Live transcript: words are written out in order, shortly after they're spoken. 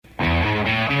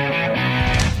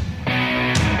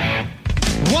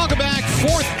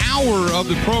hour of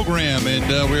the program, and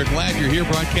we're glad you're here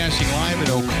broadcasting live in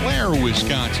Eau Claire,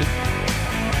 Wisconsin.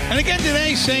 And again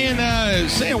today, saying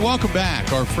welcome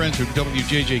back, our friends from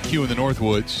WJJQ in the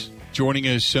Northwoods, joining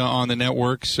us on the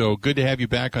network. So good to have you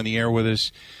back on the air with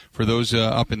us. For those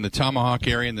up in the Tomahawk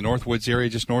area, in the Northwoods area,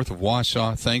 just north of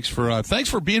Wausau, thanks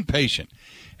for being patient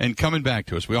and coming back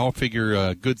to us. We all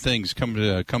figure good things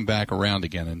come back around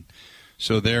again, and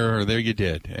so there you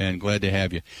did, and glad to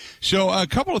have you. So a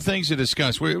couple of things to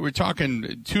discuss. We're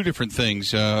talking two different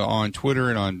things on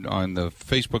Twitter and on the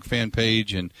Facebook fan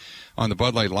page and on the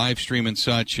Bud Light live stream and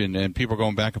such, and people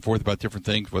going back and forth about different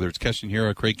things, whether it's Keston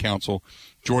Hiura, Craig Counsell,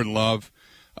 Jordan Love.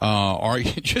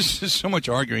 Just so much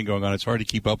arguing going on, it's hard to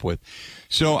keep up with.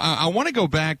 So I want to go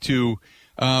back to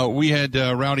we had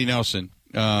Rowdy Nelson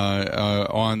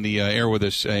on the air with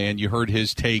us, and you heard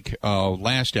his take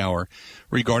last hour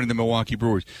regarding the Milwaukee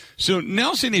Brewers. So,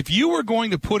 Nelson, if you were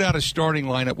going to put out a starting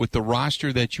lineup with the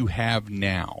roster that you have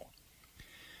now,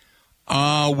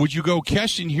 would you go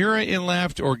Keston Hiura in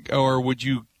left, or would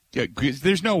you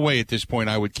there's no way at this point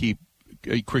I would keep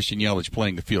Christian Yelich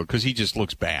playing the field because he just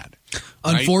looks bad.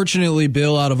 Right? Unfortunately,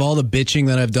 Bill, out of all the bitching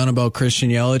that I've done about Christian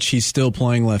Yelich, he's still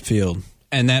playing left field.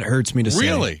 And that hurts me to say.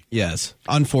 Really? Yes,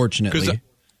 unfortunately. Because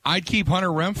I'd keep Hunter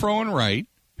Renfroe in right.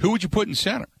 Who would you put in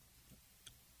center?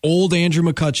 Old Andrew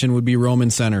McCutchen would be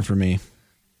Roman center for me.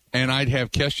 And I'd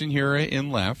have Keston Hiura in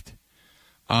left.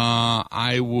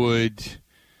 I would,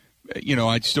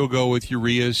 I'd still go with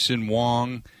Urias and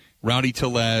Wong, Rowdy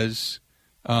Tellez,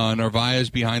 Narvaez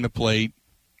behind the plate.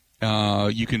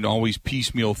 You can always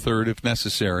piecemeal third if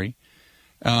necessary.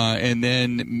 And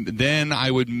then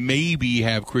I would maybe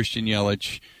have Christian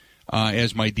Yelich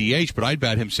as my DH, but I'd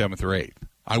bat him 7th or 8th.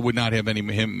 I would not have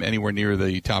him anywhere near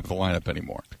the top of the lineup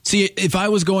anymore. See, if I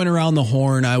was going around the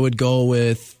horn, I would go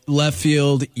with left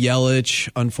field, Yelich,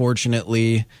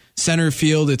 unfortunately. Center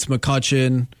field, it's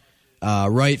McCutchen.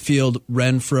 Right field,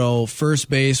 Renfroe. First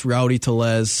base, Rowdy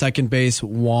Tellez. Second base,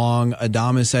 Wong.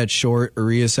 Adames at short.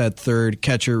 Urias at third.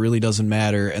 Catcher really doesn't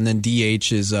matter. And then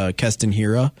DH is Keston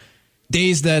Hiura.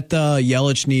 Days that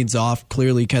Yelich needs off,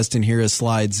 clearly Keston Hiura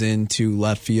slides into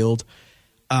left field.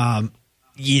 The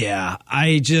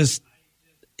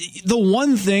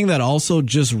one thing that also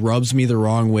just rubs me the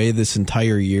wrong way this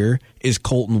entire year is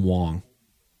Colton Wong.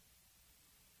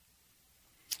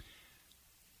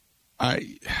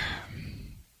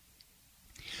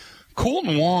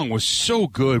 Colton Wong was so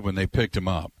good when they picked him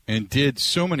up and did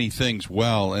so many things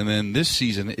well, and then this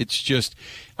season it's just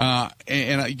do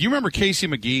you remember Casey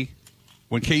McGee?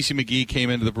 When Casey McGee came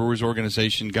into the Brewers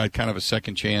organization, got kind of a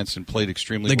second chance and played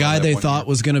extremely well. The guy they thought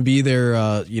was going to be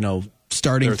their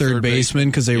starting third baseman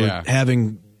because they were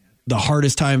having the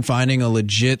hardest time finding a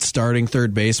legit starting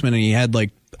third baseman, and he had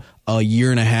like a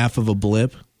year and a half of a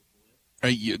blip.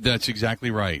 That's exactly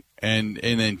right. And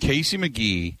then Casey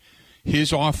McGee,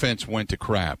 his offense went to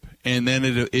crap, and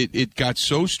then it got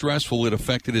so stressful it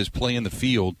affected his play in the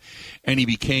field, and he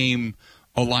became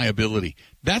a liability.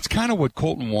 That's kind of what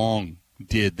Colton Wong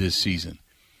did this season.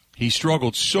 He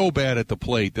struggled so bad at the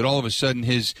plate that all of a sudden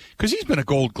because he's been a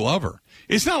Gold Glover.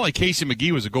 It's not like Casey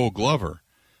McGee was a Gold Glover.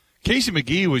 Casey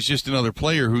McGee was just another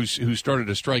player who started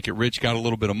to strike it rich, got a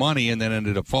little bit of money, and then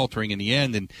ended up faltering in the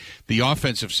end. And the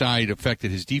offensive side affected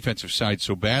his defensive side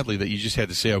so badly that you just had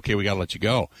to say, okay, we got to let you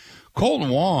go. Colton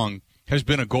Wong has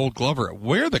been a Gold Glover.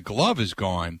 Where the glove has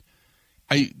gone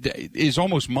is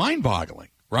almost mind-boggling,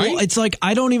 right? Well, it's like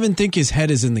I don't even think his head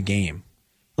is in the game.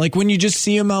 Like when you just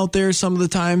see him out there some of the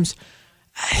times,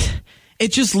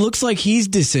 it just looks like he's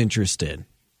disinterested.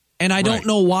 And I don't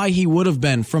know why he would have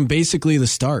been from basically the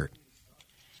start.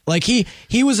 Like he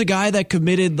was a guy that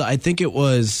committed, I think it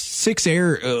was 6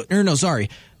 errors.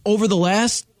 Over the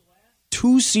last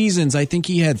 2 seasons, I think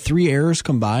he had 3 errors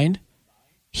combined.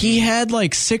 He had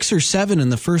like 6 or 7 in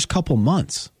the first couple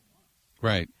months.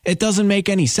 Right. It doesn't make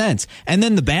any sense. And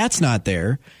then the bat's not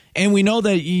there. And we know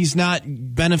that he's not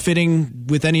benefiting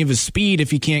with any of his speed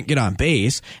if he can't get on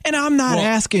base. And I'm not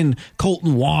asking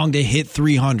Colton Wong to hit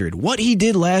 300. What he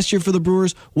did last year for the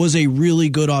Brewers was a really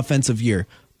good offensive year.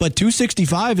 But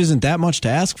 265 isn't that much to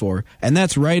ask for, and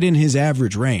that's right in his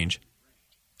average range.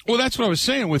 Well, that's what I was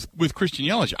saying with Christian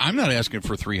Yelich. I'm not asking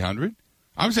for 300.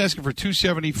 I was asking for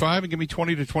 275 and give me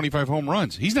 20 to 25 home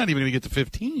runs. He's not even going to get to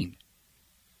 15.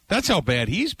 That's how bad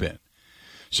he's been.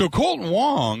 So Colton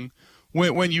Wong,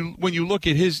 when you look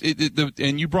at his,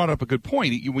 and you brought up a good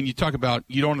point, when you talk about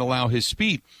you don't allow his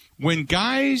speed, when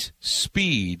guys'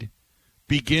 speed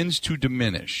begins to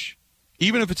diminish,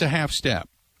 even if it's a half step,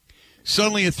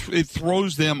 suddenly it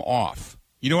throws them off.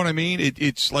 You know what I mean?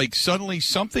 It's like suddenly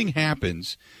something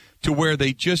happens to where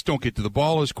they just don't get to the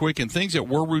ball as quick, and things that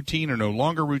were routine are no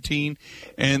longer routine,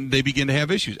 and they begin to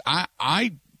have issues.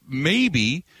 I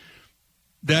maybe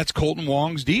that's Colton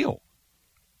Wong's deal.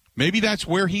 Maybe that's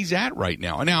where he's at right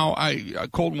now. Now,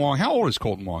 Colton Wong, how old is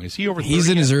Colton Wong? Is he over 30? He's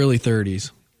in his early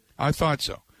 30s. I thought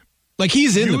so. Like,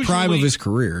 he's in the prime of his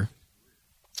career.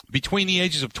 Between the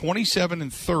ages of 27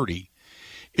 and 30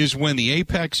 is when the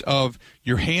apex of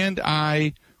your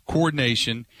hand-eye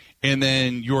coordination and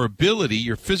then your ability,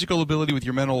 your physical ability with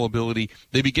your mental ability,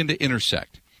 they begin to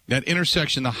intersect. That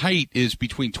intersection, the height is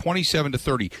between 27 to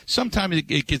 30. Sometimes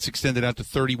it gets extended out to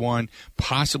 31,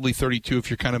 possibly 32 if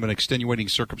you're kind of an extenuating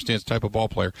circumstance type of ball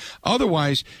player.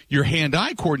 Otherwise, your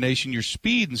hand-eye coordination, your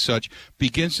speed and such,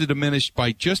 begins to diminish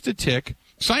by just a tick,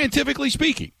 scientifically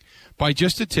speaking. By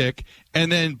just a tick,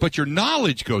 but your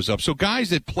knowledge goes up. So guys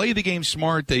that play the game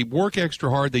smart, they work extra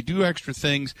hard, they do extra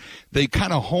things, they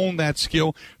kind of hone that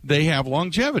skill, they have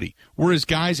longevity. Whereas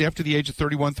guys after the age of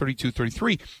 31, 32,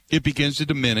 33, it begins to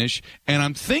diminish. And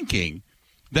I'm thinking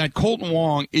that Colton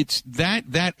Wong, it's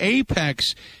that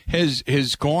apex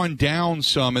has gone down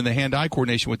some in the hand-eye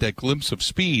coordination with that glimpse of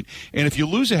speed. And if you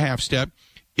lose a half step,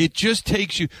 it just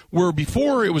takes you where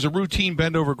before it was a routine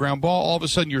bend over ground ball, all of a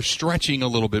sudden you're stretching a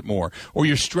little bit more, or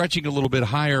you're stretching a little bit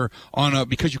higher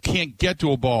because you can't get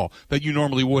to a ball that you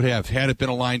normally would have had it been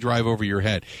a line drive over your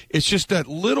head. It's just that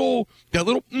little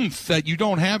oomph that you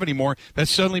don't have anymore that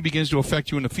suddenly begins to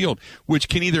affect you in the field, which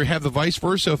can either have the vice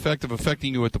versa effect of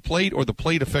affecting you at the plate or the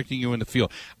plate affecting you in the field.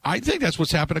 I think that's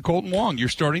what's happened to Colton Wong. You're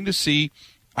starting to see.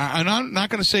 And I'm not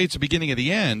going to say it's the beginning of the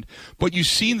end, but you've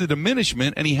seen the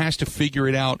diminishment, and he has to figure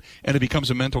it out, and it becomes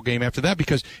a mental game after that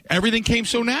because everything came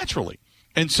so naturally.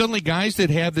 And suddenly guys that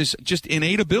have this just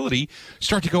innate ability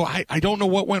start to go, I don't know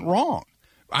what went wrong.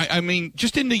 I mean,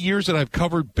 just in the years that I've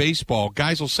covered baseball,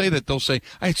 guys will say that. They'll say,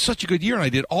 I had such a good year, and I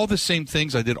did all the same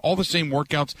things. I did all the same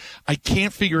workouts. I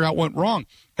can't figure out what went wrong.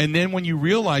 And then when you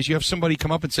realize you have somebody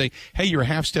come up and say, hey, you're a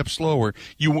half step slower.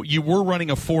 You were running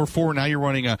a 4.4, now you're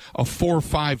running a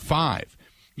 4.55.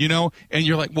 You know, and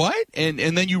you're like, what? And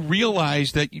then you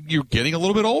realize that you're getting a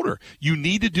little bit older. You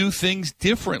need to do things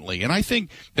differently. And I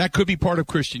think that could be part of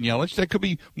Christian Yelich. That could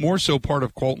be more so part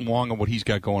of Colton Wong and what he's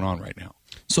got going on right now.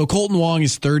 So Colton Wong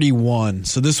is 31.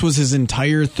 So this was his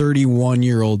entire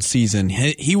 31-year-old season.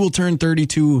 He will turn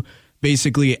 32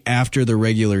 basically after the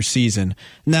regular season.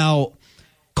 Now,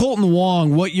 Colton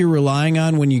Wong, what you're relying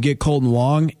on when you get Colton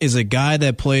Wong is a guy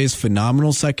that plays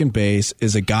phenomenal second base,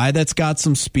 is a guy that's got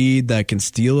some speed that can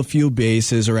steal a few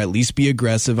bases or at least be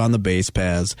aggressive on the base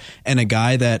paths, and a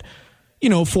guy that, you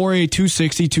know, for a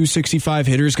 260, 265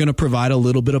 hitter is going to provide a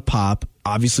little bit of pop.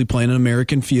 Obviously playing an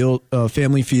American field,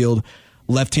 family field,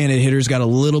 left-handed hitter's got a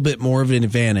little bit more of an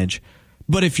advantage.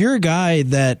 But if you're a guy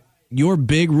that your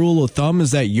big rule of thumb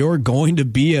is that you're going to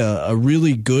be a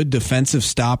really good defensive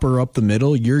stopper up the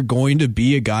middle, you're going to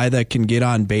be a guy that can get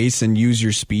on base and use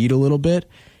your speed a little bit.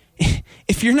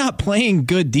 If you're not playing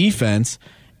good defense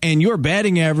and your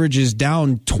batting average is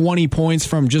down 20 points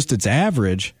from just its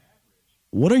average,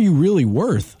 what are you really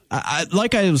worth?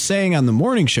 Like I was saying on the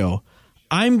morning show,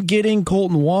 I'm getting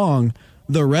Colton Wong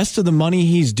the rest of the money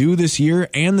he's due this year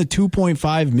and the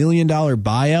 $2.5 million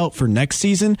buyout for next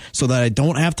season so that I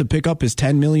don't have to pick up his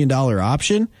 $10 million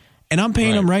option. And I'm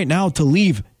paying him right now to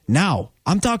leave now.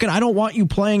 I'm talking, I don't want you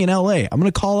playing in L.A. I'm going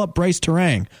to call up Bryce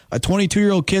Terang, a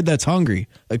 22-year-old kid that's hungry,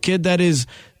 a kid that is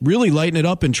really lighting it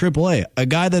up in AAA, a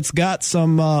guy that's got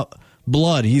some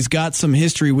blood. He's got some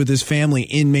history with his family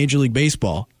in Major League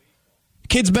Baseball.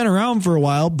 Kid's been around for a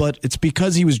while, but it's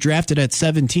because he was drafted at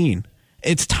 17.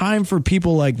 It's time for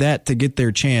people like that to get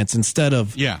their chance instead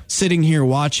of sitting here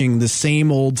watching the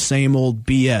same old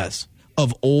BS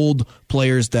of old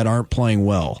players that aren't playing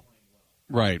well.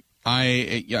 Right.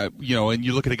 And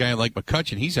you look at a guy like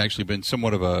McCutchen, he's actually been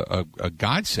somewhat of a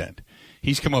godsend.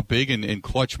 He's come up big in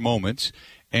clutch moments,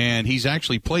 and he's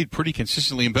actually played pretty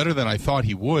consistently and better than I thought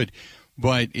he would.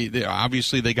 But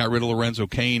obviously they got rid of Lorenzo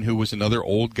Cain, who was another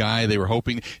old guy. They were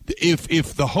hoping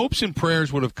if the hopes and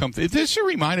prayers would have come. This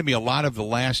reminded me a lot of the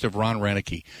last of Ron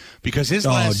Renicky, because his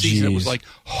last season it was like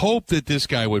hope that this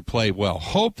guy would play well,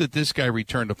 hope that this guy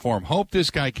returned to form, hope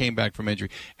this guy came back from injury,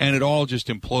 and it all just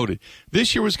imploded.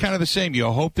 This year was kind of the same.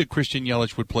 You hope that Christian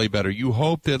Yelich would play better. You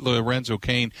hope that Lorenzo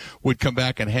Cain would come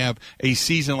back and have a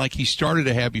season like he started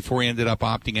to have before he ended up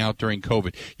opting out during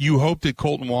COVID. You hope that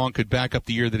Colton Wong could back up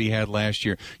the year that he had last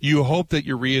year. You hope that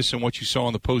Urias and what you saw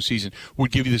in the postseason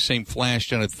would give you the same flash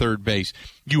down at third base.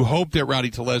 You hope that Rowdy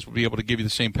Tellez would be able to give you the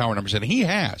same power numbers, and he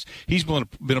has. He's been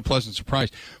a pleasant surprise.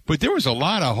 But there was a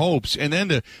lot of hopes, and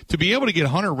then to be able to get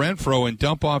Hunter Renfroe and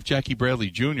dump off Jackie Bradley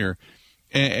Jr.,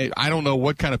 And I don't know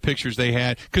what kind of pictures they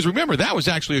had. Because remember, that was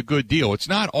actually a good deal. It's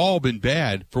not all been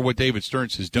bad for what David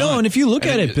Stearns has done. No, and if you look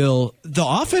at it, Bill, the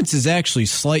offense is actually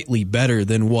slightly better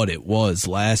than what it was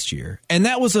last year. And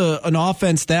that was an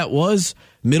offense that was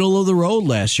middle of the road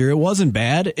last year. It wasn't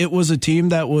bad. It was a team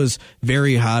that was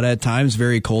very hot at times,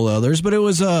 very cold at others, but it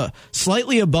was a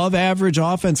slightly above average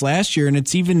offense last year, and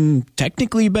it's even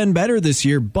technically been better this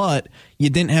year, but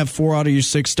you didn't have 4 out of your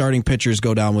 6 starting pitchers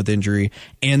go down with injury,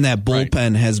 and that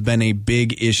bullpen has been a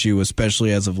big issue,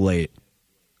 especially as of late.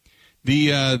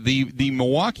 The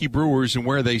Milwaukee Brewers and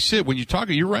where they sit, when you talk,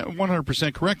 you're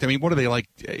 100% correct. I mean, what are they, like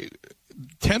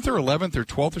 10th or 11th or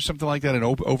 12th or something like that in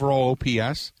overall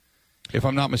OPS? If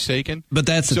I'm not mistaken. But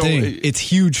that's the thing. It's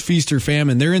huge feast or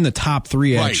famine. They're in the top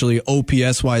 3, actually,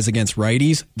 OPS-wise against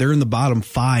righties. They're in the bottom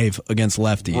 5 against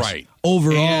lefties. Right.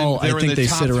 Overall, I think they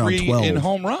sit around 12. In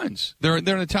home runs. They're in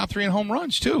the top 3 in home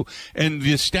runs, too. And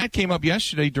the stat came up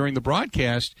yesterday during the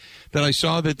broadcast that I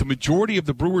saw that the majority of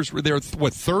the Brewers were there,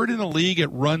 third in the league at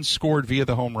runs scored via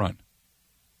the home run.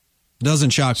 Doesn't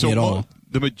shock me at all.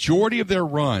 The majority of their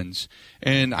runs,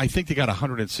 and I think they got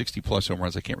 160-plus home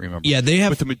runs. I can't remember. Yeah, they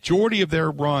have. But the majority of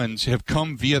their runs have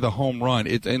come via the home run.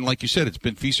 And like you said, it's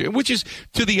been feasted, which is,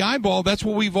 to the eyeball, that's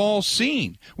what we've all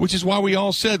seen, which is why we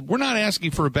all said, we're not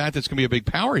asking for a bat that's going to be a big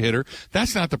power hitter.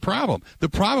 That's not the problem. The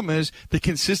problem is the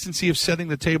consistency of setting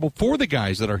the table for the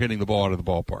guys that are hitting the ball out of the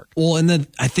ballpark. Well, and then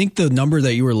I think the number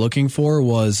that you were looking for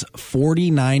was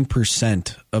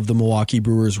 49% of the Milwaukee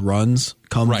Brewers' runs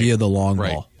come via the long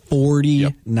ball.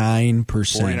 49%.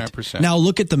 49%. Now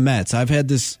look at the Mets. I've had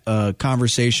this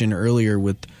conversation earlier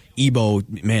with Ebo,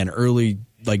 early,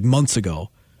 like months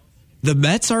ago. The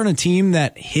Mets aren't a team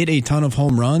that hit a ton of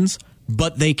home runs,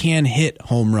 but they can hit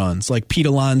home runs. Like Pete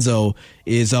Alonso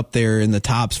is up there in the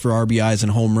tops for RBIs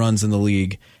and home runs in the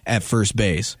league at first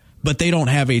base. But they don't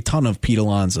have a ton of Pete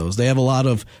Alonsos. They have a lot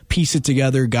of piece it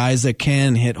together guys that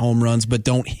can hit home runs, but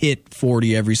don't hit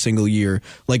 40 every single year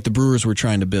like the Brewers were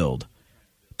trying to build.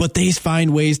 But they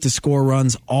find ways to score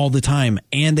runs all the time,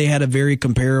 and they had a very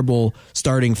comparable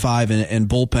starting 5 and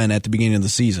bullpen at the beginning of the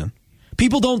season.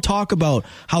 People don't talk about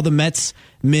how the Mets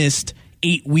missed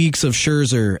 8 weeks of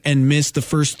Scherzer and missed the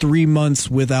first 3 months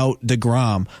without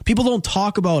DeGrom. People don't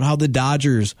talk about how the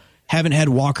Dodgers haven't had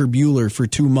Walker Buehler for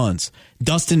 2 months.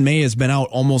 Dustin May has been out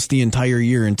almost the entire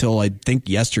year until I think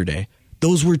yesterday.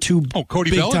 Those were 2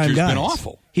 Cody big-time Bellinger's guys. been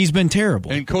awful. He's been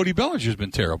terrible. And Cody Bellinger's been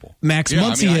terrible. Max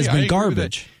Muncy has been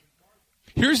garbage.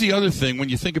 Here's the other thing when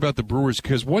you think about the Brewers,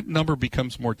 because what number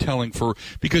becomes more telling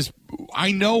because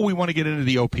I know we want to get into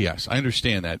the OPS. I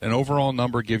understand that. An overall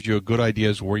number gives you a good idea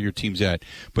as to where your team's at.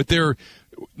 But they're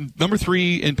number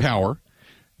 3 in power,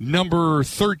 number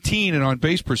 13 in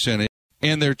on-base percentage,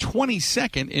 and they're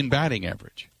 22nd in batting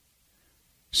average.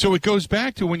 So it goes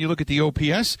back to when you look at the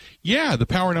OPS, the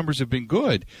power numbers have been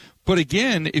good. But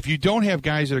again, if you don't have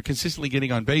guys that are consistently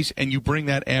getting on base and you bring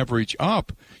that average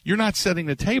up, you're not setting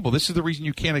the table. This is the reason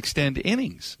you can't extend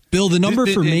innings. Bill, the number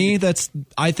for me that's,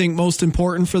 I think, most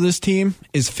important for this team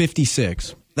is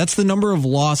 56. That's the number of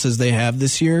losses they have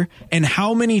this year. And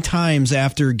how many times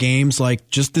after games like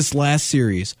just this last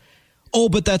series,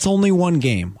 but that's only one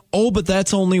game. But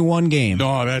that's only one game.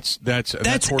 No, that's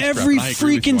every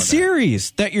freaking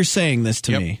series that you're saying this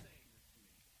to me.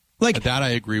 Like that I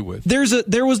agree with. There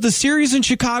was the series in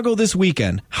Chicago this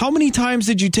weekend. How many times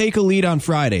did you take a lead on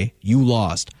Friday? You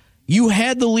lost. You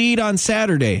had the lead on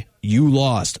Saturday. You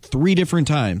lost 3 different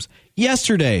times.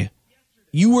 Yesterday,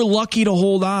 you were lucky to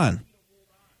hold on.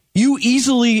 You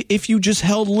easily, if you just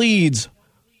held leads,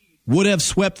 would have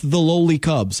swept the lowly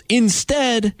Cubs.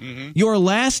 Instead, your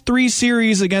last 3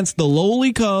 series against the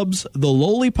lowly Cubs, the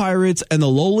lowly Pirates, and the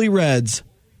lowly Reds,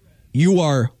 you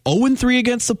are 0-3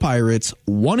 against the Pirates,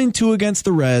 1-2 against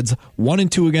the Reds,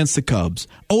 1-2 against the Cubs.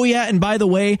 Oh, yeah, and by the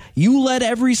way, you led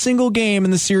every single game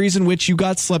in the series in which you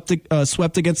got swept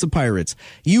against the Pirates.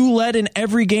 You led in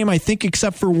every game, I think,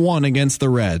 except for 1 against the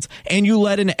Reds. And you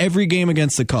led in every game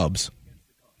against the Cubs.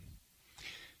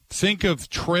 Think of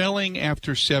trailing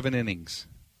after 7 innings.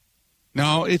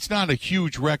 Now, it's not a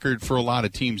huge record for a lot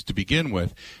of teams to begin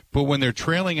with, but when they're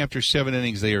trailing after 7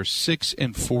 innings, they are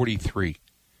 6-43.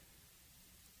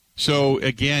 So,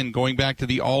 again, going back to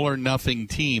the all-or-nothing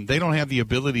team, they don't have the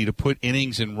ability to put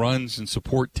innings and runs and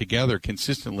support together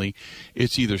consistently.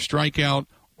 It's either strikeout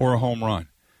or a home run.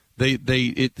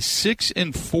 It's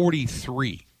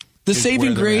 6-43. The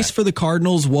saving grace for the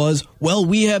Cardinals was,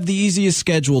 we have the easiest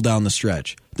schedule down the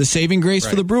stretch. The saving grace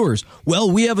for the Brewers,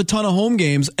 we have a ton of home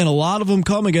games, and a lot of them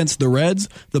come against the Reds,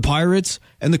 the Pirates,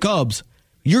 and the Cubs.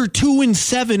 You're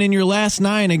 2-7 in your last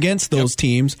 9 against those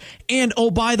teams. And,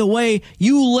 oh, by the way,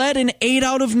 you led in 8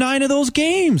 out of 9 of those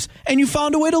games, and you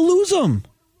found a way to lose them.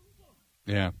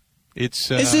 Yeah. This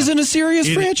isn't a serious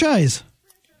franchise.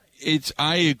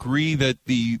 I agree that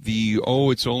the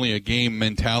it's only a game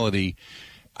mentality.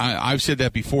 I've said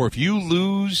that before. If you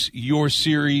lose your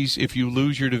series, if you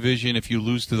lose your division, if you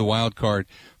lose to the wild card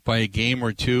by a game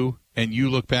or two, and you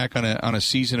look back on a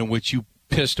season in which you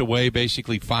pissed away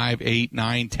basically 5, 8,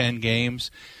 9, 10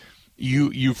 games,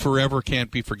 you forever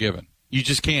can't be forgiven. You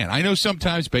just can't. I know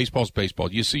sometimes baseball's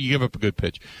baseball. You give up a good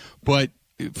pitch. But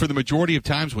for the majority of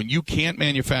times when you can't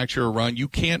manufacture a run, you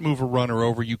can't move a runner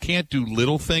over, you can't do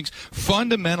little things,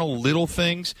 fundamental little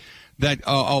things that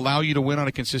allow you to win on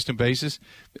a consistent basis,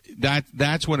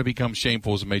 that's when it becomes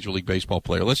shameful as a Major League Baseball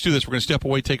player. Let's do this. We're going to step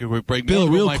away, take a quick break. Bill,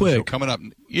 real quick. Coming up.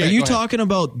 Yeah, are you talking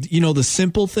about, the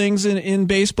simple things in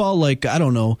baseball, like, I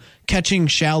don't know, catching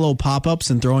shallow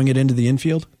pop-ups and throwing it into the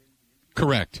infield?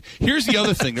 Correct. Here's the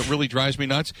other thing that really drives me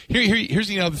nuts. Here's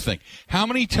the other thing. How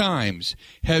many times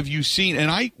have you seen,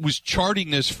 and I was charting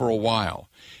this for a while,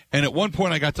 and at one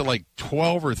point I got to like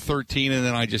 12 or 13, and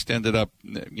then I just ended up,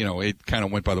 it kind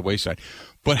of went by the wayside.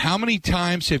 But how many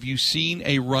times have you seen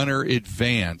a runner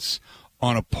advance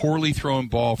on a poorly thrown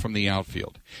ball from the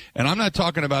outfield? And I'm not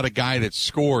talking about a guy that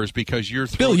scores because you're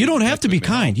throwing. Bill, you don't have to be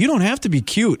kind. You don't have to be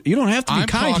cute. You don't have to be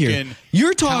kind here.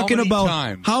 You're talking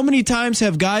about how many times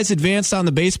have guys advanced on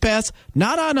the base pass,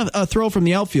 not on a throw from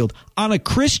the outfield, on a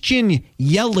Christian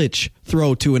Yelich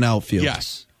throw to an outfield.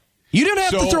 Yes. You didn't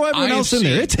have to throw everyone else in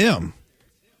there. It's him.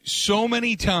 So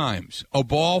many times a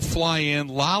ball fly in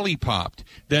lollipopped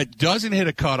that doesn't hit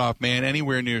a cutoff man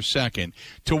anywhere near second.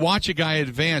 To watch a guy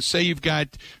advance, say you've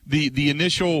got the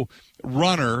initial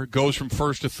runner goes from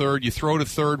first to third, you throw to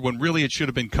third when really it should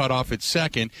have been cut off at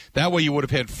second. That way you would have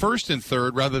had first and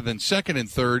third rather than second and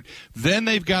third. Then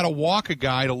they've got to walk a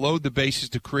guy to load the bases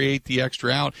to create the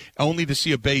extra out, only to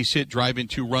see a base hit drive in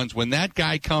 2 runs. When that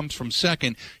guy comes from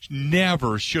second,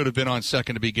 never should have been on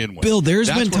second to begin with. Bill,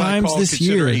 there's been times this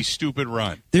year a stupid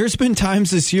run. There's been times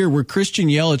this year where Christian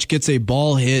Yelich gets a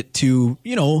ball hit to,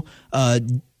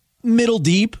 middle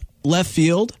deep left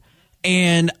field.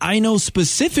 And I know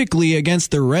specifically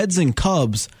against the Reds and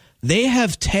Cubs, they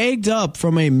have tagged up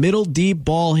from a middle deep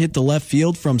ball hit to left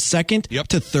field from second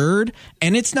to third.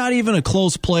 And it's not even a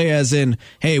close play as in,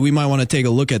 hey, we might want to take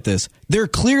a look at this. They're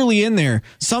clearly in there.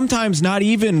 Sometimes not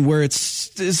even where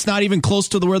it's not even close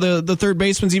to where the third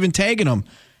baseman's even tagging them.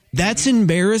 That's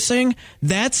embarrassing.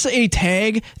 That's a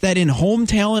tag that in home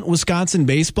talent Wisconsin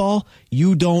baseball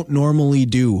you don't normally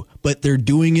do, but they're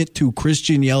doing it to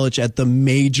Christian Yelich at the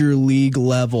major league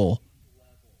level.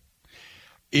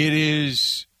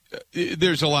 There's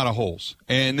a lot of holes,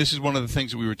 and this is one of the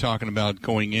things that we were talking about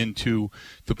going into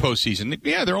the postseason.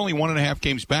 Yeah, they're only 1.5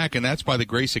 games back, and that's by the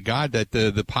grace of God that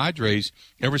the Padres,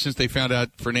 ever since they found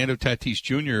out Fernando Tatis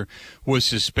Jr. was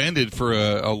suspended for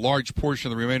a large portion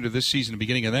of the remainder of this season, the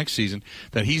beginning of next season,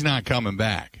 that he's not coming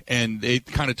back. And it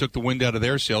kind of took the wind out of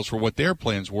their sails for what their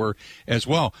plans were as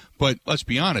well. But let's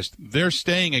be honest, they're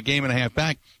staying a game and a half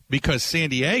back because San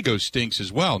Diego stinks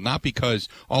as well, not because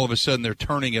all of a sudden they're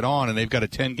turning it on and they've got a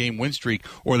 10-game win streak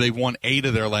or they've won 8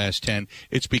 of their last 10.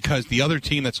 It's because the other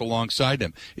team that's alongside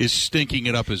them is stinking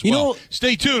it up as well.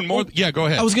 Stay tuned. More. Yeah, go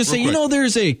ahead. I was going to say,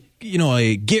 there's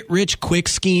a get-rich-quick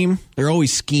scheme. There are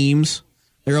always schemes.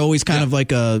 They're always kind of like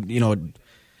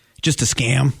just a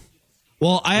scam.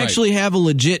 Well, I actually have a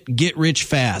legit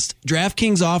get-rich-fast.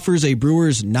 DraftKings offers a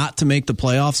Brewers not to make the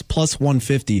playoffs plus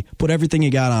 150. Put everything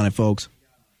you got on it, folks.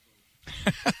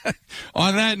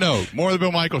 On that note, more of the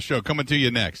Bill Michaels Show coming to you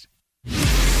next.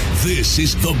 This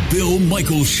is the Bill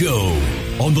Michaels Show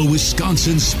on the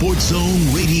Wisconsin Sports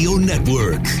Zone Radio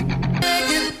Network.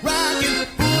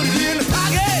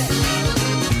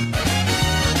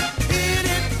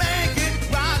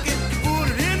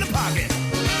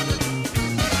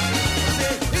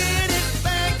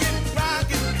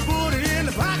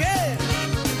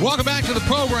 Welcome back to the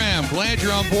program. Glad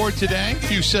you're on board today. A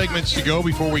few segments to go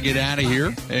before we get out of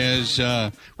here. As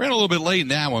ran a little bit late in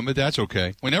that one, but that's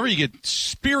okay. Whenever you get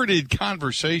spirited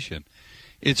conversation,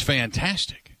 it's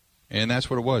fantastic. And that's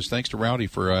what it was. Thanks to Rowdy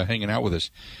for hanging out with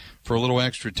us for a little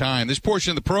extra time. This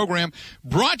portion of the program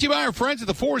brought to you by our friends at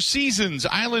the Four Seasons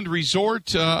Island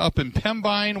Resort up in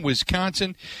Pembine,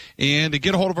 Wisconsin. And to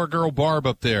get a hold of our girl Barb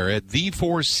up there at the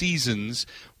Four Seasons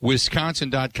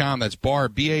Wisconsin.com. That's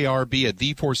Barb, B-A-R-B, at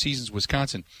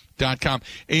the4seasonswisconsin.com.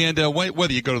 And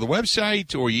whether you go to the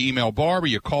website or you email Barb or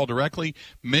you call directly,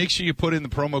 make sure you put in the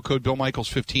promo code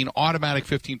BillMichaels15, automatic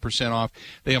 15% off.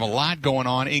 They have a lot going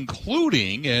on,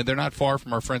 including, they're not far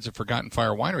from our friends at Forgotten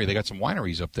Fire Winery. They got some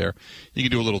wineries up there. You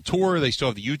can do a little tour. They still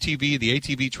have the UTV. The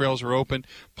ATV trails are open.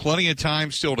 Plenty of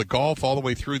time still to golf all the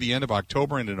way through the end of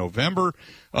October into November,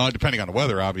 depending on the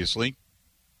weather, obviously.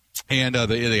 And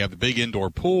they have the big indoor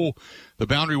pool, the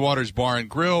Boundary Waters Bar and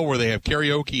Grill, where they have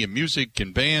karaoke and music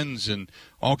and bands and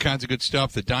all kinds of good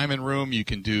stuff. The Diamond Room, you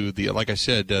can do, like I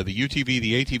said, the UTV,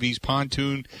 the ATVs,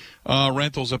 pontoon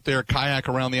rentals up there, kayak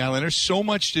around the island. There's so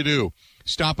much to do.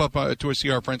 Stop up to see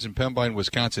our friends in Pembine,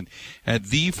 Wisconsin at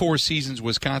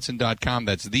the4seasonswisconsin.com.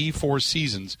 That's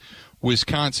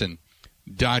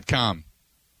the4seasonswisconsin.com.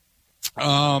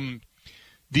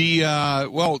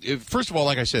 First of all,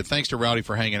 like I said, thanks to Rowdy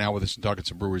for hanging out with us and talking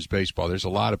some Brewers baseball. There's a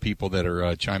lot of people that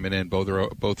are chiming in,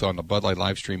 both on the Bud Light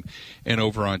live stream and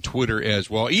over on Twitter as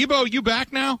well. Ebo, you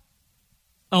back now?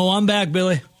 Oh, I'm back,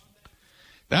 Billy.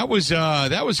 That was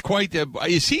quite.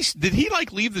 Did he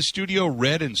leave the studio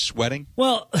red and sweating?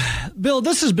 Well, Bill,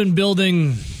 this has been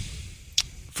building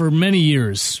for many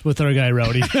years with our guy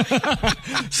Rowdy.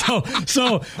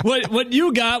 So what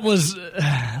you got was,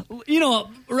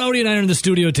 Rowdy and I are in the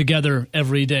studio together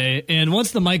every day, and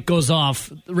once the mic goes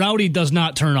off, Rowdy does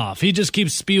not turn off. He just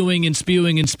keeps spewing and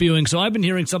spewing and spewing. So I've been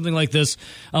hearing something like this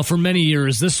for many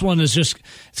years. This one is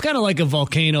it's kind of like a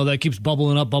volcano that keeps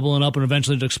bubbling up, and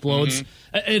eventually it explodes.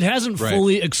 Mm-hmm. It hasn't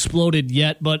fully exploded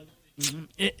yet, but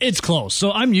it's close.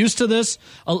 So I'm used to this.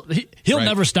 He'll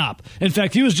never stop. In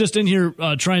fact, he was just in here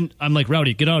trying. I'm like,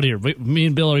 Rowdy, get out of here. Me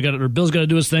and Bill Bill's got to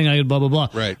do his thing. I blah, blah, blah.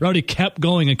 Right. Rowdy kept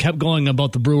going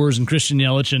about the Brewers and Christian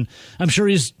Yelich, and I'm sure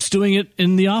he's doing it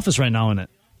in the office right now in it.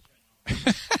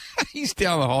 He's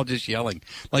down the hall just yelling.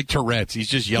 Like Tourette's. He's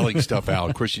just yelling stuff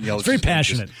out. Christian Yelich. Very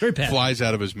passionate. Flies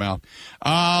out of his mouth.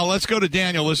 Let's go to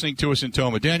Daniel listening to us in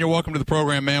Toma. Daniel, welcome to the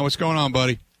program, man. What's going on,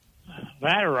 buddy?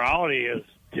 That Rowdy is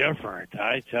different,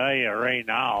 I tell you right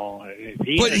now.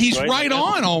 But he's right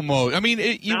on almost. I mean,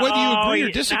 whether you agree or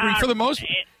disagree, for the most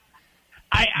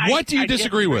what do you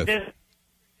disagree with?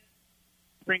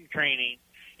 Spring training.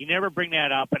 You never bring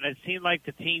that up, and it seemed like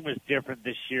the team was different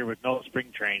this year with no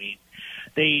spring training.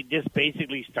 They just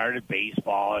basically started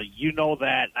baseball. You know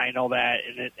that, I know that,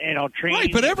 and training.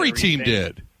 Right, but every team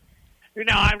did.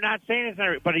 No, I'm not saying it's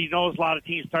not, but he knows a lot of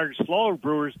teams started slow.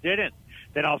 Brewers didn't.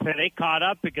 Then I'll say they caught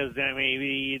up because then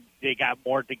maybe they got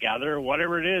more together or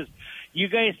whatever it is. You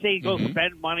guys say go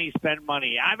spend money.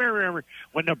 I remember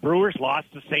when the Brewers lost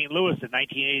to St. Louis in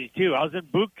 1982. I was in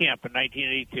boot camp in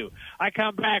 1982. I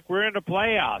come back. We're in the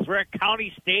playoffs. We're at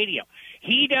County Stadium.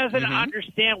 He doesn't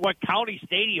understand what County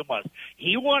Stadium was.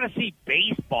 He want to see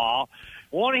baseball.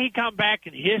 Won't he come back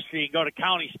in history and go to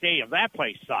County Stadium? That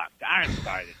place sucked. I'm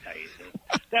sorry to tell you this.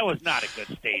 That was not a good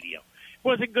stadium. It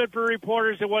wasn't good for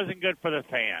reporters. It wasn't good for the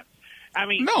fans. I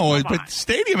mean, no, but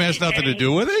stadium has nothing to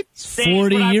do with it.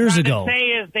 40 years ago. What I'm trying to say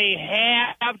is they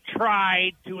have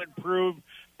tried to improve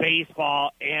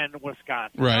baseball in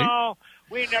Wisconsin. Right. No,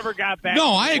 we never got back.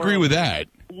 No, I agree with that.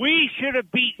 We should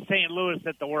have beat St. Louis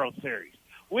at the World Series.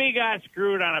 We got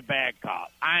screwed on a bad call.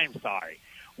 I'm sorry.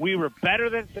 We were better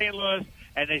than St. Louis,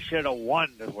 and they should have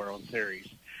won the World Series.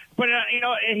 But,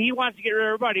 and he wants to get rid of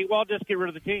everybody. Well, just get rid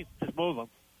of the team. Just move them.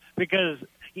 Because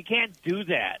you can't do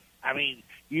that. I mean,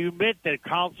 you admit that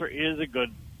Counselor is a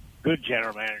good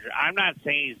general manager. I'm not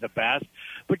saying he's the best,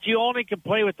 but you only can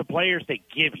play with the players they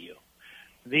give you.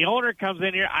 The owner comes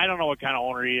in here. I don't know what kind of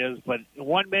owner he is, but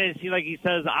 1 minute it seems like he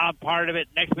says, I'm part of it.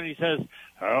 Next minute he says,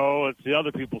 oh, it's the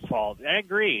other people's fault. I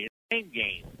agree. It's the same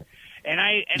game. And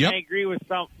I agree with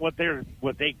what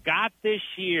they got this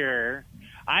year.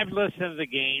 I've listened to the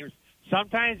games.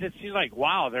 Sometimes it seems like,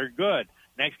 wow, they're good.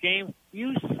 Next game,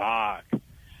 you suck.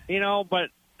 But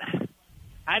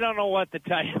I don't know what to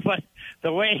tell you. But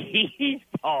the way he's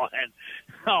going,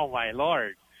 oh, my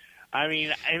Lord. I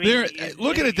mean,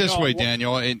 look at it this way,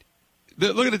 Daniel. And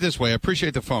look at it this way. I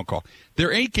appreciate the phone call.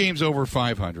 They're 8 games over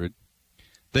 500.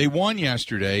 They won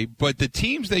yesterday, but the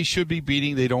teams they should be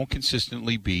beating, they don't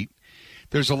consistently beat.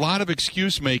 There's a lot of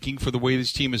excuse-making for the way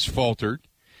this team has faltered.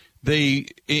 The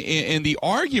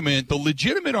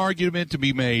legitimate argument to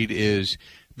be made is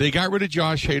they got rid of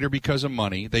Josh Hader because of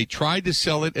money. They tried to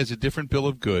sell it as a different bill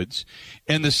of goods.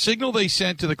 And the signal they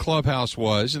sent to the clubhouse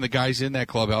was, and the guys in that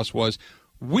clubhouse was,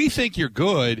 we think you're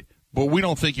good, but we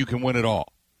don't think you can win it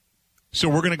all. So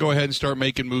we're going to go ahead and start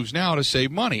making moves now to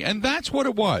save money. And that's what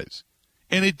it was.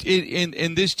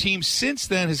 And this team since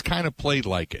then has kind of played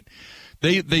like it.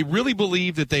 They really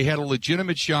believed that they had a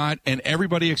legitimate shot, and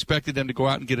everybody expected them to go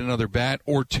out and get another bat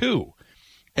or two.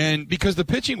 And because the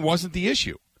pitching wasn't the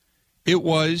issue. It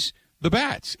was the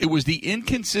bats. It was the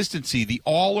inconsistency, the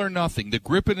all or nothing, the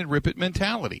grip it and rip it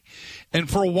mentality. And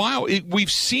for a while,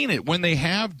 we've seen it when they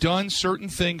have done certain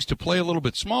things to play a little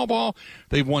bit small ball.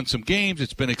 They've won some games.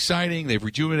 It's been exciting. They've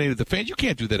rejuvenated the fans. You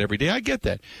can't do that every day. I get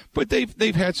that. But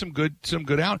they've had some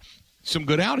good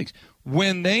outings.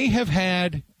 When they have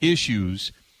had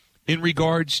issues in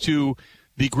regards to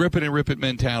the grip it and rip it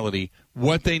mentality,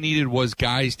 what they needed was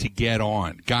guys to get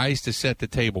on, guys to set the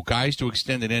table, guys to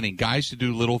extend an inning, guys to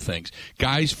do little things,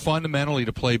 guys fundamentally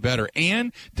to play better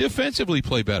and defensively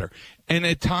play better. And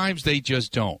at times they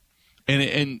just don't.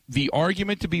 And the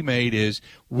argument to be made is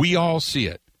we all see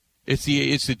it. It's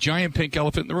the giant pink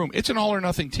elephant in the room. It's an all or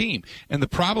nothing team. And the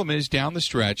problem is down the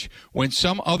stretch when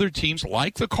some other teams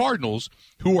like the Cardinals,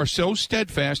 who are so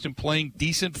steadfast in playing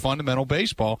decent fundamental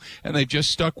baseball, and they've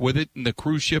just stuck with it and the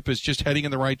cruise ship is just heading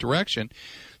in the right direction,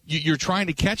 you're trying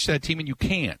to catch that team and you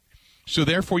can't. So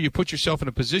therefore you put yourself in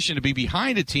a position to be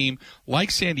behind a team like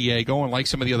San Diego and like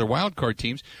some of the other wild card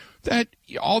teams that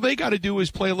all they got to do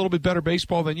is play a little bit better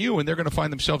baseball than you, and they're going to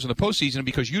find themselves in the postseason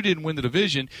because you didn't win the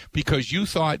division because you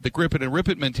thought the grip it and rip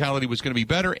it mentality was going to be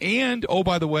better. And, oh,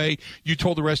 by the way, you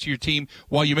told the rest of your team,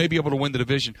 while you may be able to win the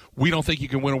division, we don't think you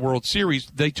can win a World Series.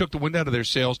 They took the wind out of their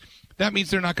sails. That means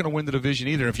they're not going to win the division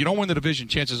either. If you don't win the division,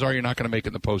 chances are you're not going to make it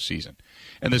in the postseason.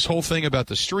 And this whole thing about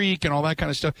the streak and all that kind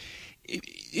of stuff,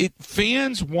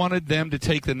 fans wanted them to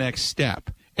take the next step,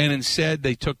 and instead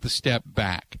they took the step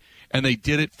back. And they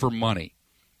did it for money.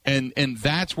 And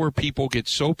that's where people get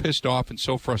so pissed off and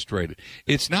so frustrated.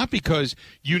 It's not because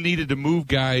you needed to move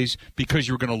guys because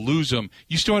you were going to lose them.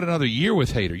 You still had another year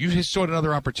with Hader. You still had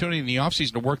another opportunity in the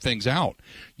offseason to work things out.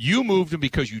 You moved him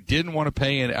because you didn't want to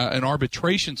pay an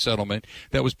arbitration settlement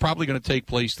that was probably going to take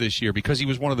place this year because he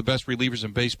was one of the best relievers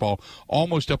in baseball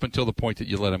almost up until the point that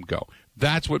you let him go.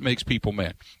 That's what makes people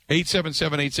mad.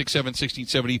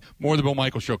 877-867-1670. More of the Bill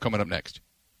Michaels Show coming up next.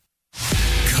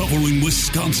 Covering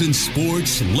Wisconsin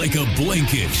sports like a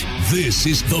blanket, this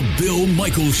is the Bill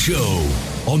Michaels Show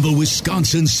on the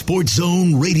Wisconsin Sports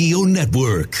Zone Radio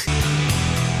Network.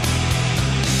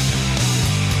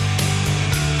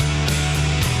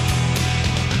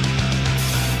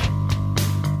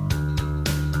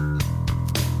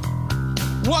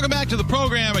 Welcome back to the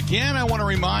program. Again, I want to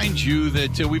remind you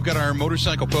that we've got our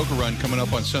motorcycle poker run coming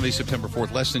up on Sunday, September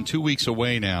 4th, less than 2 weeks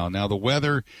away now. Now, the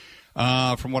weather...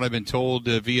 from what I've been told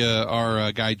via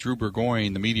our guy Drew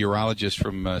Burgoyne, the meteorologist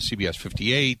from CBS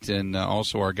 58, and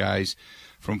also our guys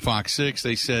from Fox 6,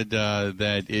 they said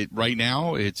that right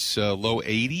now it's low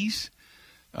 80s.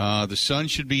 The sun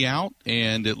should be out,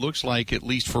 and it looks like, at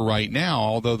least for right now,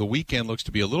 although the weekend looks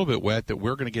to be a little bit wet, that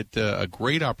we're going to get a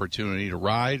great opportunity to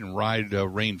ride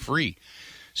rain-free.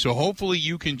 So hopefully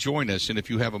you can join us, and if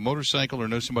you have a motorcycle or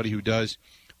know somebody who does,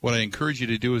 what I encourage you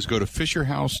to do is go to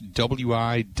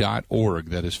FisherHouseWI.org.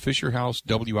 That is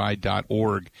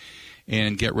FisherHouseWI.org,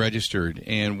 and get registered.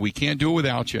 And we can't do it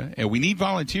without you. And we need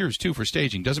volunteers, too, for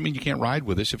staging. Doesn't mean you can't ride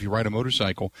with us if you ride a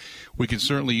motorcycle. We can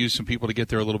certainly use some people to get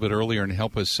there a little bit earlier and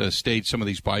help us stage some of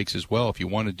these bikes as well. If you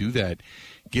want to do that,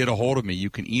 get a hold of me. You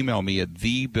can email me at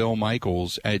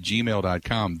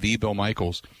thebillmichaels@gmail.com,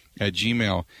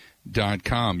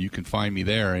 thebillmichaels@gmail.com. You can find me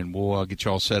there, and we'll get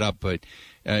you all set up. But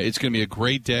it's going to be a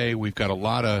great day. We've got a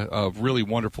lot of really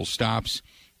wonderful stops,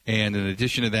 and in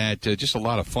addition to that, just a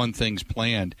lot of fun things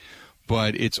planned.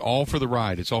 But it's all for the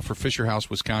ride. It's all for Fisher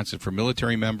House, Wisconsin, for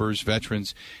military members,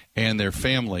 veterans, and their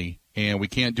family. And we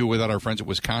can't do it without our friends at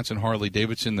Wisconsin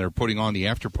Harley-Davidson. They're putting on the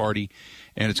after party,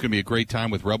 and it's going to be a great time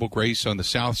with Rebel Grace on the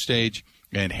south stage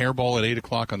and Hairball at 8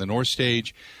 o'clock on the north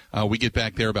stage. We get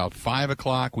back there about 5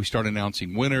 o'clock. We start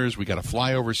announcing winners. We got a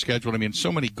flyover scheduled. I mean,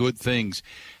 so many good things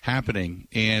happening,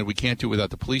 and we can't do it without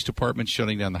the police department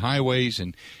shutting down the highways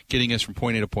and getting us from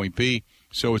point A to point B.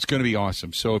 So it's going to be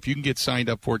awesome. So if you can get signed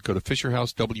up for it, go to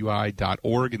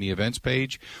FisherHouseWI.org in the events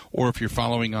page, or if you're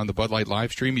following on the Bud Light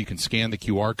live stream, you can scan the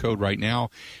QR code right now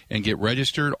and get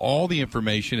registered. All the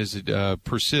information as it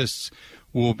persists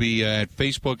will be at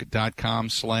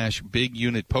Facebook.com/Big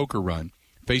Unit Poker Run.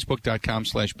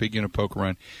 Facebook.com/Big Unit Poker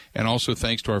Run. And also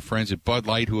thanks to our friends at Bud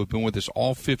Light who have been with us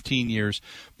all 15 years.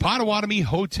 Potawatomi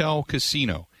Hotel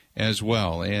Casino as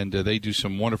well. And they do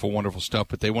some wonderful, wonderful stuff,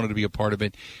 but they wanted to be a part of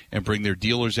it and bring their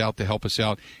dealers out to help us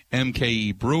out.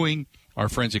 MKE Brewing, our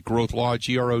friends at Growth Law,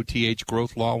 GROTH,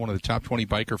 Growth Law, one of the top 20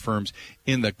 biker firms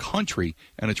in the country,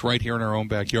 and it's right here in our own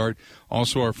backyard.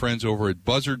 Also our friends over at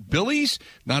Buzzard Billy's,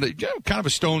 kind of a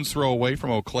stone's throw away from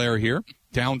Eau Claire here.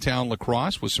 downtown La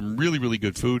Crosse with some really, really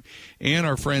good food, and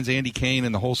our friends Andy Kane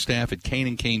and the whole staff at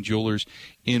Kane & Kane Jewelers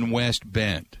in West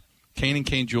Bend. Kane &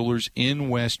 Kane Jewelers in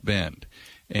West Bend,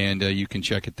 and you can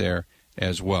check it there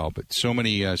as well. But so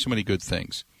many good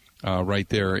things right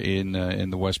there in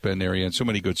the West Bend area, and so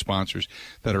many good sponsors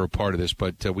that are a part of this.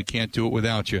 But we can't do it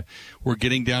without you. We're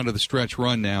getting down to the stretch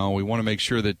run now. We want to make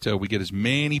sure that we get as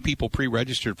many people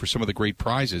pre-registered for some of the great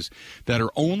prizes that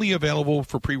are only available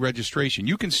for pre-registration.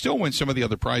 You can still win some of the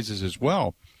other prizes as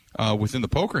well within the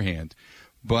poker hand,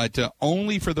 but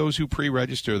only for those who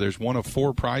pre-register. There's one of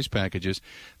 4 prize packages.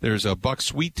 There's Buck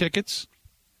Suite tickets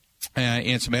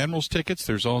and some Admirals tickets.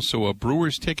 There's also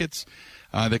Brewers tickets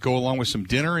that go along with some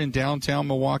dinner in downtown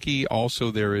Milwaukee. Also,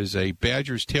 there is a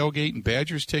Badgers tailgate and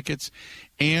Badgers tickets,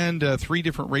 and 3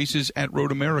 different races at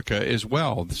Road America as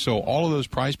well. So all of those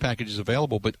prize packages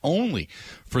available, but only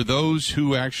for those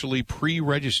who actually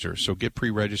pre-register. So get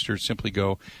pre-registered. Simply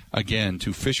go, again, to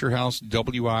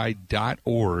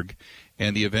FisherHouseWI.org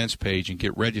and the events page and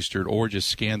get registered, or just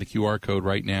scan the QR code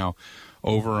right now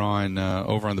over on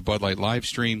the Bud Light live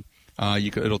stream.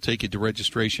 It'll take you to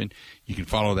registration. You can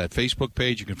follow that Facebook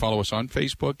page. You can follow us on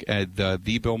Facebook at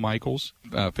The Bill Michaels,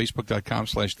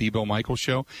 Facebook.com/The Bill Michaels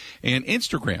Show, and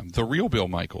Instagram, The Real Bill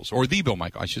Michaels, or The Bill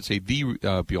Michaels. I should say The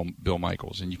Bill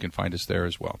Michaels, and you can find us there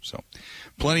as well. So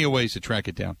plenty of ways to track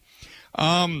it down.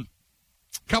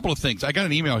 Couple of things. I got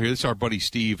an email here. This is our buddy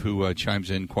Steve, who chimes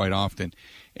in quite often.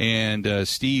 And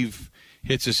Steve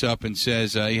hits us up and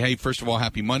says, hey, first of all,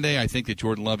 happy Monday. I think that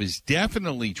Jordan Love is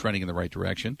definitely trending in the right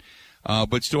direction,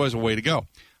 but still has a way to go.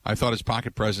 I thought his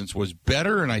pocket presence was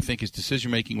better, and I think his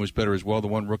decision-making was better as well. The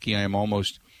one rookie I am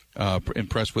almost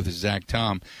impressed with is Zach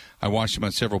Tom. I watched him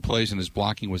on several plays, and his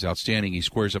blocking was outstanding. He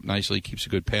squares up nicely, keeps a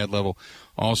good pad level.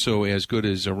 Also, as good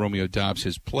as Romeo Dobbs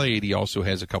has played, he also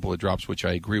has a couple of drops, which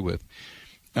I agree with.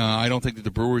 I don't think that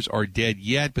the Brewers are dead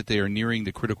yet, but they are nearing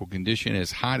the critical condition.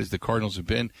 As hot as the Cardinals have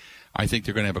been, I think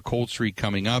they're going to have a cold streak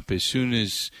coming up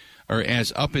as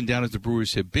up and down as the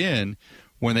Brewers have been.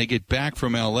 When they get back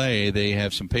from L.A., they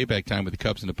have some payback time with the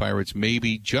Cubs and the Pirates.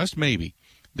 Maybe, just maybe,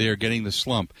 they are getting the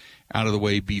slump out of the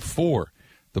way before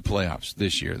the playoffs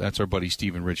this year. That's our buddy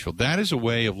Steven Richfield. That is a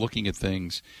way of looking at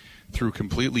things through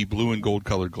completely blue and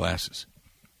gold-colored glasses.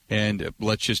 And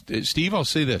Steve, I'll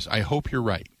say this. I hope you're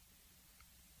right.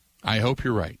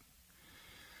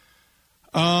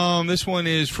 This one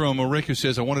is from Rick, who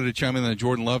says, I wanted to chime in on the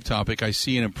Jordan Love topic. I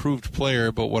see an improved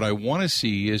player, but what I want to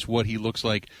see is what he looks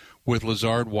like with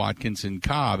Lazard, Watkins, and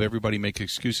Cobb. Everybody makes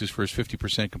excuses for his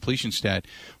 50% completion stat.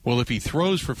 Well, if he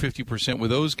throws for 50% with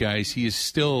those guys, he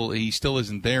still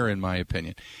isn't there, in my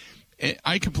opinion.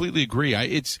 I completely agree.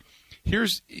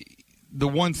 Here's the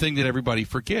one thing that everybody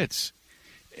forgets,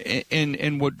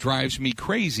 and what drives me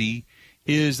crazy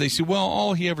is they say, well,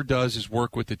 all he ever does is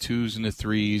work with the 2s and the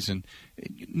 3s. And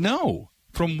no,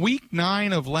 from week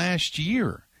 9 of last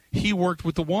year, he worked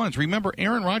with the 1s. Remember,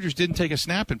 Aaron Rodgers didn't take a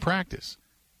snap in practice.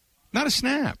 Not a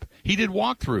snap. He did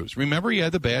walkthroughs. Remember, he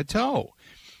had the bad toe.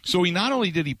 So not only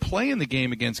did he play in the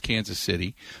game against Kansas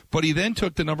City, but he then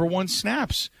took the number 1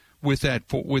 snaps with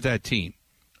that team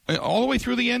all the way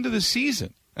through the end of the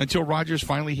season until Rodgers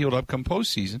finally healed up come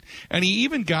postseason. And he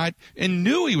even got and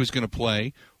knew he was going to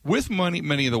play with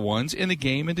many of the 1s in the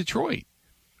game in Detroit,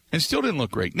 and still didn't look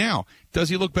great. Now, does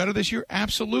he look better this year?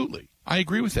 Absolutely. I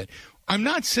agree with that. I'm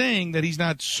not saying that he's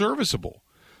not serviceable,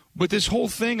 but this whole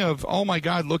thing of, oh, my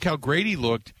God, look how great he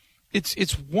looked,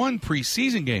 it's one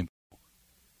preseason game.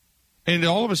 And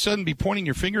all of a sudden be pointing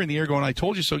your finger in the air going, I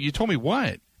told you so. You told me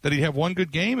what? That he'd have one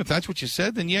good game? If that's what you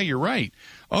said, then yeah, you're right.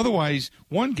 Otherwise,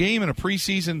 one game in a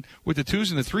preseason with the 2s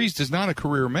and the 3s does not a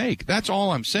career make. That's all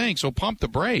I'm saying, so pump the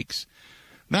brakes.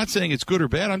 Not saying it's good or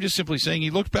bad. I'm just simply saying he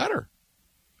looked better.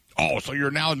 Oh, so you're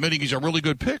now admitting he's a really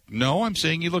good pick? No, I'm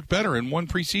saying he looked better in one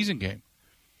preseason game.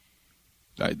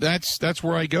 That's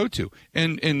where I go to.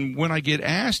 And when I get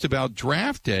asked about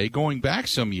draft day, going back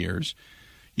some years,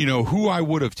 who I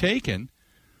would have taken,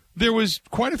 there was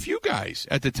quite a few guys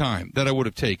at the time that I would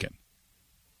have taken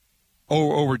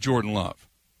over Jordan Love.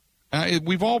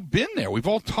 We've all been there. We've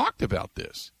all talked about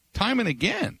this time and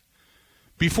again.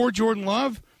 Before Jordan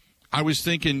Love, I was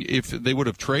thinking if they would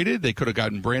have traded, they could have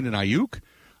gotten Brandon Ayuk.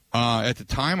 At the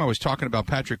time, I was talking about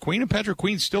Patrick Queen, and Patrick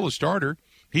Queen's still a starter.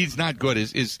 He's not good.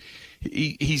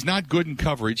 He's not good in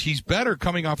coverage. He's better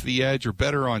coming off the edge or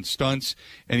better on stunts,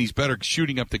 and he's better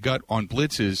shooting up the gut on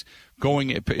blitzes, going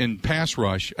in pass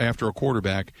rush after a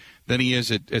quarterback than he is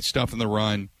at stuff in the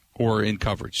run or in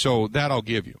coverage. So that I'll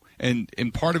give you. And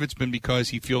part of it's been because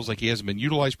he feels like he hasn't been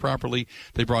utilized properly.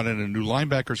 They brought in a new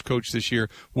linebackers coach this year.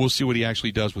 We'll see what he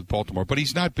actually does with Baltimore. But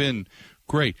he's not been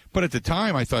great. But at the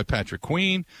time, I thought Patrick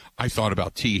Queen. I thought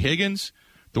about T. Higgins,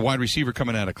 the wide receiver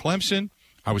coming out of Clemson.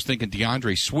 I was thinking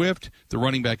DeAndre Swift, the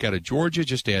running back out of Georgia,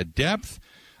 just to add depth.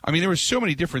 I mean, there were so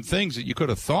many different things that you could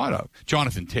have thought of.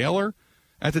 Jonathan Taylor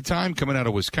at the time coming out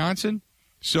of Wisconsin.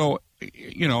 So,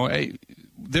 you know,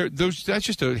 that's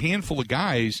just a handful of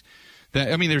guys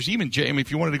that, I mean, there's even,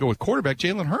 if you wanted to go with quarterback,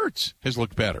 Jalen Hurts has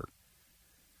looked better,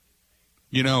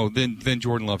 you know, than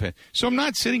Jordan Love had. So I'm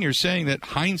not sitting here saying that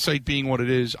hindsight being what it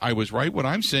is, I was right. What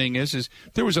I'm saying is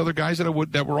there was other guys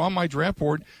that were on my draft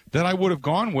board that I would have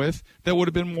gone with that would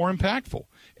have been more impactful.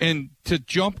 And to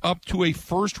jump up to a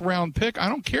first-round pick, I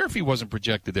don't care if he wasn't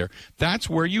projected there. That's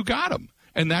where you got him.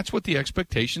 And that's what the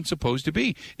expectation's supposed to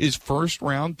be, is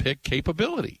first-round pick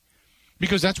capability.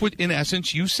 Because that's what, in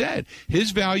essence, you said.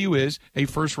 His value is a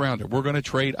first-rounder. We're going to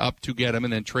trade up to get him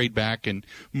and then trade back and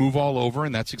move all over,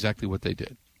 and that's exactly what they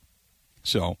did.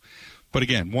 So, but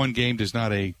again, one game does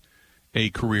not a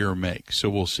career make, so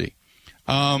we'll see.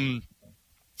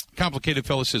 Complicated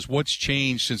Fella says, what's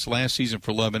changed since last season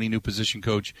for Love? Any new position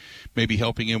coach maybe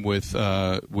helping him with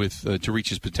to reach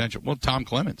his potential? Well, Tom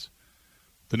Clements,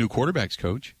 the new quarterbacks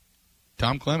coach.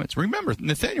 Tom Clements. Remember,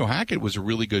 Nathaniel Hackett was a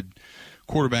really good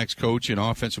quarterbacks coach and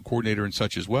offensive coordinator and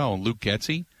such as well. And Luke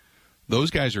Getsy,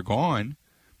 those guys are gone.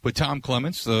 But Tom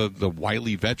Clements, the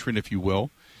wily veteran, if you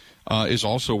will, is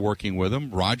also working with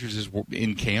him. Rodgers is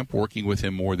in camp working with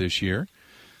him more this year.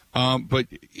 But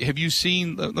have you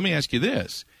seen, let me ask you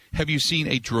this, have you seen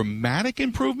a dramatic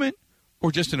improvement or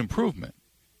just an improvement?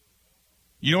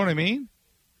 You know what I mean?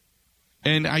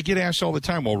 And I get asked all the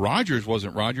time, well, Rodgers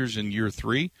wasn't Rodgers in year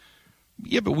 3.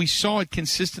 Yeah, but we saw it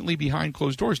consistently behind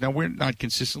closed doors. Now, we're not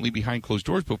consistently behind closed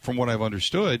doors, but from what I've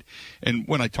understood, and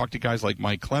when I talk to guys like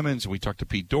Mike Clemens, and we talk to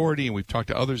Pete Doherty, and we've talked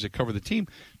to others that cover the team,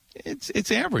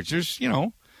 it's average. There's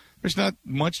not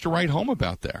much to write home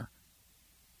about there.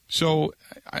 So,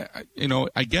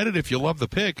 I get it if you love the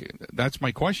pick. That's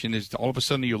my question, is all of a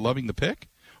sudden are you loving the pick?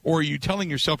 Or are you telling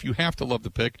yourself you have to love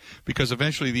the pick because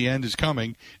eventually the end is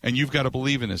coming and you've got to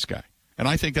believe in this guy? And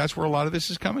I think that's where a lot of this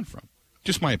is coming from.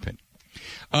 Just my opinion.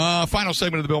 Final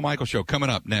segment of the Bill Michaels Show coming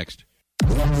up next.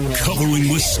 Covering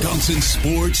Wisconsin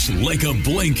sports like a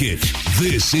blanket.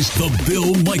 This is the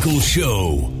Bill Michaels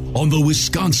Show on the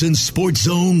Wisconsin Sports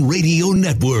Zone Radio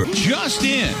Network. Just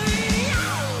in.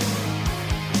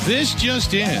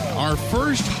 Our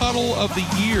first huddle of the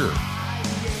year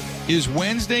is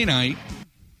Wednesday night.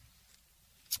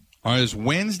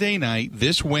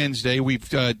 This Wednesday.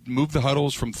 We've moved the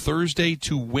huddles from Thursday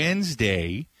to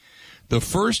Wednesday. The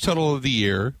first huddle of the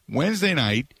year, Wednesday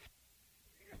night.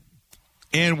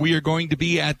 And we are going to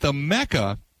be at the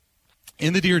Mecca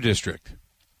in the Deer District.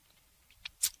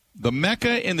 The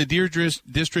Mecca in the Deer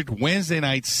District, Wednesday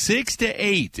night, 6 to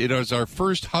 8. It is our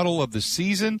first huddle of the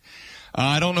season.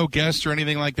 I don't know guests or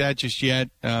anything like that just yet.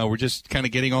 We're just kind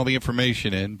of getting all the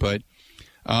information in. But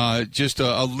just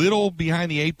a little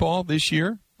behind the 8 ball this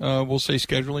year, we'll say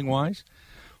scheduling-wise.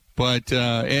 But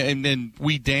and then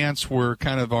We Dance were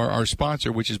kind of our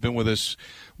sponsor, which has been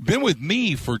with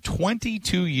me for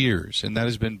 22 years, and that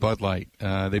has been Bud Light.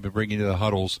 They've been bringing to the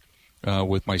huddles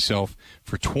with myself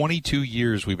for 22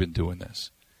 years. We've been doing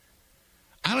this.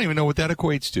 I don't even know what that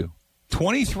equates to.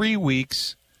 23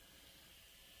 weeks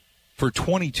for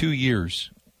 22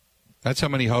 years. That's how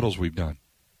many huddles we've done.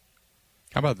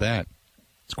 How about that?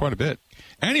 It's quite a bit.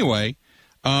 Anyway,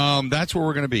 that's where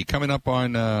we're going to be coming up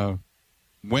on.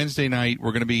 Wednesday night,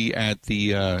 we're going to be at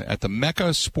the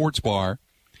Mecca Sports Bar,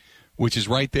 which is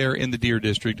right there in the Deer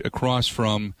District, across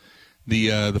from the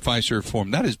Fiserv Forum.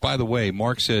 That is, by the way,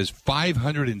 Mark says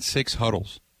 506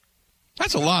 huddles.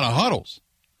 That's a lot of huddles.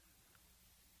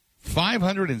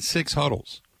 506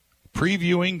 huddles.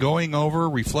 Previewing, going over,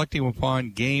 reflecting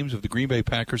upon games of the Green Bay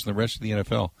Packers and the rest of the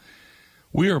NFL.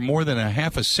 We are more than a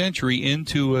half a century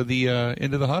into the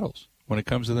huddles when it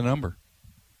comes to the number.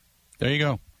 There you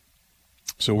go.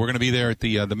 So we're going to be there at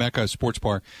the Mecca Sports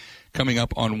Bar coming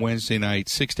up on Wednesday night,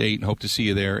 6 to 8, and hope to see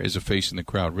you there as a face in the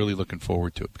crowd. Really looking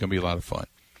forward to it. It's going to be a lot of fun.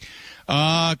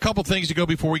 A couple things to go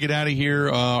before we get out of here.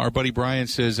 Our buddy Brian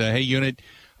says, hey, Unit,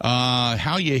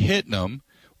 how you hitting them?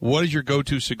 What is your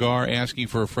go-to cigar? Asking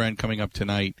for a friend coming up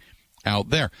tonight out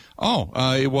there.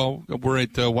 Well, we're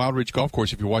at Wild Ridge Golf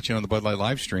Course if you're watching on the Bud Light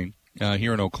live stream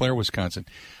here in Eau Claire, Wisconsin.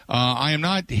 I am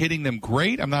not hitting them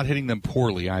great. I'm not hitting them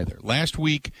poorly either. Last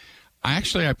week, I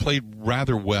played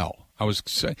rather well.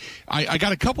 I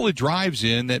got a couple of drives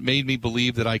in that made me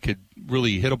believe that I could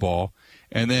really hit a ball,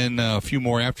 and then a few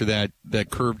more after that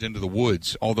curved into the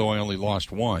woods, although I only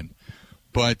lost one.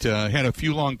 But had a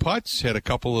few long putts, had a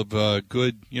couple of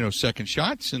good, second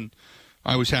shots, and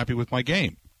I was happy with my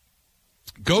game.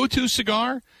 Go-to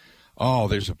cigar, Oh,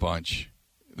 there's a bunch.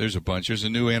 There's a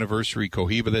new anniversary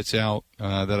Cohiba that's out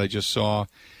that I just saw.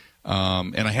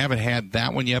 And I haven't had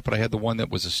that one yet, but I had the one that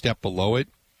was a step below it.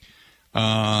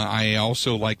 I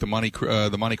also like the Monte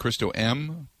Cristo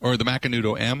M, or the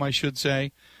Macanudo M, I should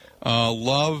say.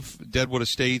 Love Deadwood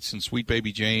Estates and Sweet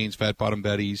Baby Jane's, Fat Bottom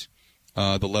Betty's,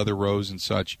 the Leather Rose and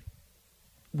such.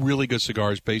 Really good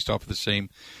cigars based off of the same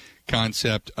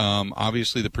concept.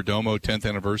 Obviously, the Perdomo 10th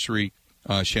anniversary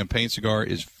champagne cigar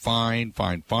is fine.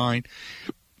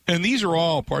 And these are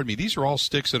all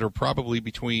sticks that are probably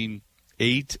between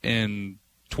 $8 and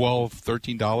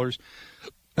 $12, $13.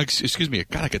 Excuse me,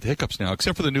 God, I got the hiccups now.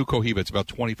 Except for the new Cohiba, it's about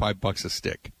 $25 a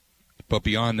stick. But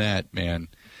beyond that, man,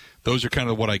 those are kind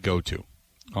of what I go to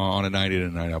on a night in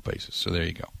and night out basis. So there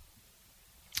you go.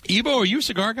 Ebo, are you a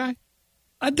cigar guy?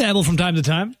 I dabble from time to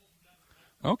time.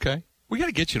 Okay. We got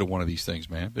to get you to one of these things,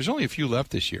 man. There's only a few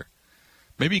left this year.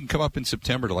 Maybe you can come up in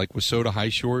September to like Wissota High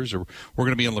Shores, or we're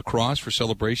going to be in La Crosse for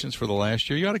celebrations for the last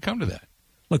year. You ought to come to that.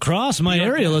 La Crosse, my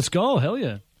area. Let's go. Hell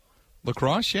yeah. La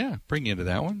Crosse, yeah. Bring you into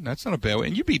that one. That's not a bad way.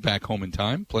 And you'd be back home in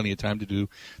time. Plenty of time to do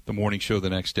the morning show the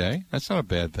next day. That's not a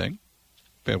bad thing.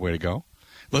 Bad way to go.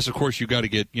 Unless, of course, you got to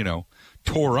get,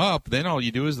 tore up. Then all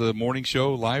you do is the morning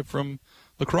show live from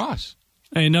La Crosse.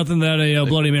 Hey, nothing that a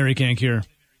Bloody Mary can't cure.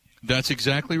 That's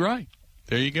exactly right.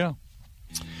 There you go.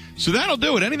 So that'll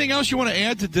do it. Anything else you want to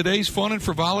add to today's fun and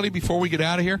frivolity before we get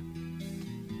out of here?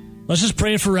 Let's just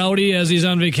pray for Rowdy as he's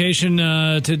on vacation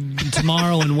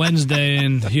tomorrow and Wednesday,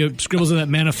 and he scribbles in that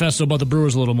manifesto about the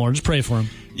Brewers a little more. Just pray for him.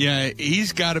 Yeah,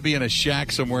 he's got to be in a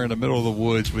shack somewhere in the middle of the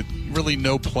woods with really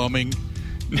no plumbing,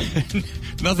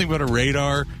 nothing but a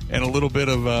radar and a little bit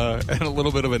of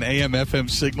an AM/FM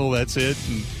signal. That's it.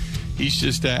 And he's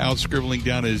just out scribbling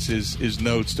down his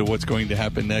notes to what's going to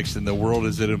happen next in the world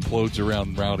as it implodes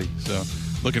around Rowdy. So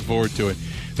looking forward to it.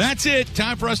 That's it.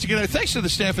 Time for us to get out. Thanks to the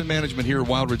staff and management here at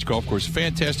Wild Ridge Golf Course.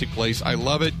 Fantastic place. I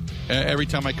love it every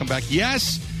time I come back.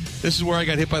 Yes, this is where I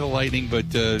got hit by the lightning,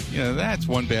 but that's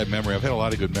one bad memory. I've had a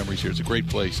lot of good memories here. It's a great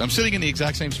place. I'm sitting in the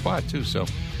exact same spot, too, so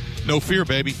no fear,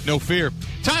 baby. No fear.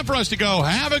 Time for us to go.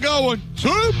 Have a good one.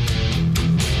 Swoop!